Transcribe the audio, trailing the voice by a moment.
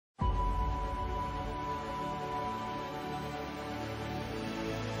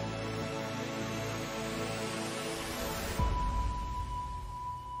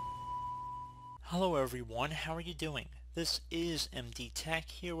Hello everyone, how are you doing? This is MD Tech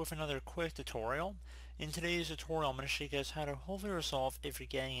here with another quick tutorial. In today's tutorial I'm going to show you guys how to hopefully resolve if you're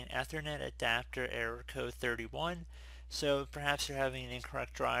getting an Ethernet adapter error code 31. So perhaps you're having an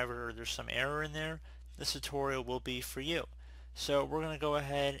incorrect driver or there's some error in there. This tutorial will be for you. So we're going to go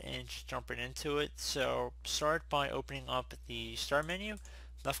ahead and just jump right into it. So start by opening up the start menu,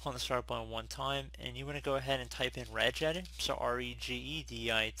 left click on the start button one time, and you want to go ahead and type in regedit, so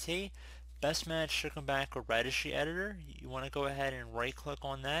regedit. Best match should come back with registry editor. You want to go ahead and right click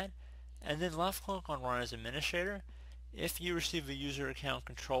on that and then left click on run as administrator. If you receive a user account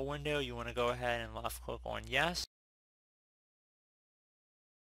control window, you want to go ahead and left click on yes.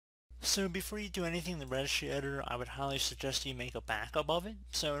 So before you do anything in the registry editor, I would highly suggest you make a backup of it.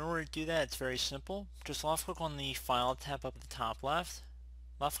 So in order to do that, it's very simple. Just left click on the file tab up at the top left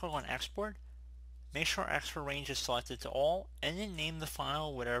click on export. Make sure export range is selected to all, and then name the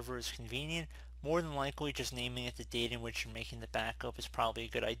file whatever is convenient. More than likely, just naming it the date in which you're making the backup is probably a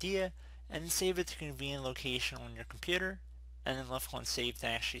good idea, and then save it to a convenient location on your computer, and then left click on save to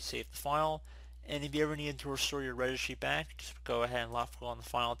actually save the file. And if you ever need to restore your registry back, just go ahead and left click on the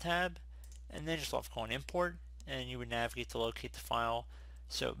file tab, and then just left click on import, and you would navigate to locate the file.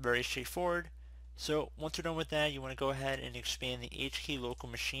 So very straightforward. So once you're done with that, you want to go ahead and expand the HKey local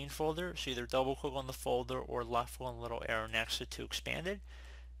machine folder. So either double click on the folder or left click on the little arrow next to it to expand it.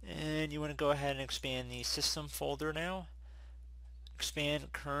 And you want to go ahead and expand the system folder now.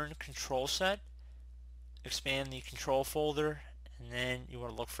 Expand current control set. Expand the control folder, and then you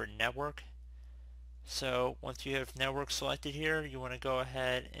want to look for network. So once you have network selected here, you want to go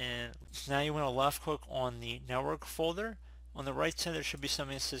ahead and now you want to left click on the network folder. On the right side there should be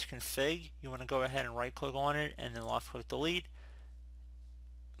something that says config. You want to go ahead and right click on it and then left click delete.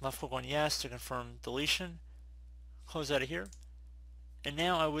 Left click on yes to confirm deletion. Close out of here. And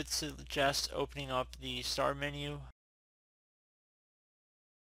now I would suggest opening up the start menu.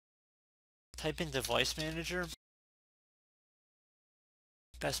 Type in device manager.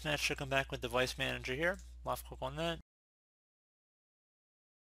 Best match should come back with device manager here. Left click on that.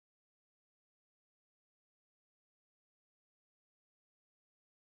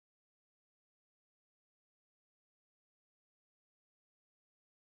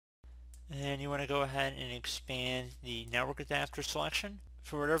 And you want to go ahead and expand the network adapter selection.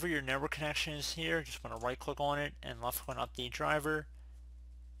 For whatever your network connection is here, just want to right click on it and left click on update driver.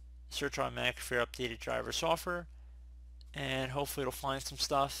 Search automatic for your updated driver software, and hopefully it'll find some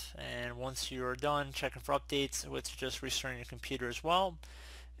stuff. And once you're done checking for updates, I would suggest restarting your computer as well,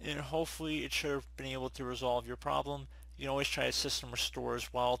 and hopefully it should have been able to resolve your problem. You can always try a system restore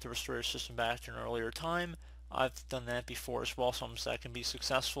as well to restore your system back to an earlier time. I've done that before as well, sometimes that can be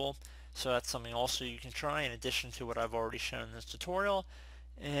successful. So that's something also you can try in addition to what I've already shown in this tutorial.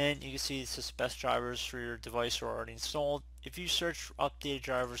 And you can see this is best drivers for your device are already installed. If you search updated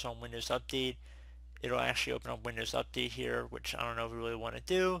drivers on Windows Update, it'll actually open up Windows Update here, which I don't know if we really want to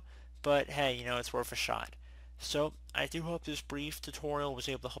do, but hey, you know, it's worth a shot. So I do hope this brief tutorial was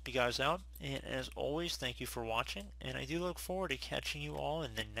able to help you guys out, and as always, thank you for watching, and I do look forward to catching you all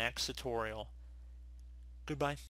in the next tutorial. Goodbye.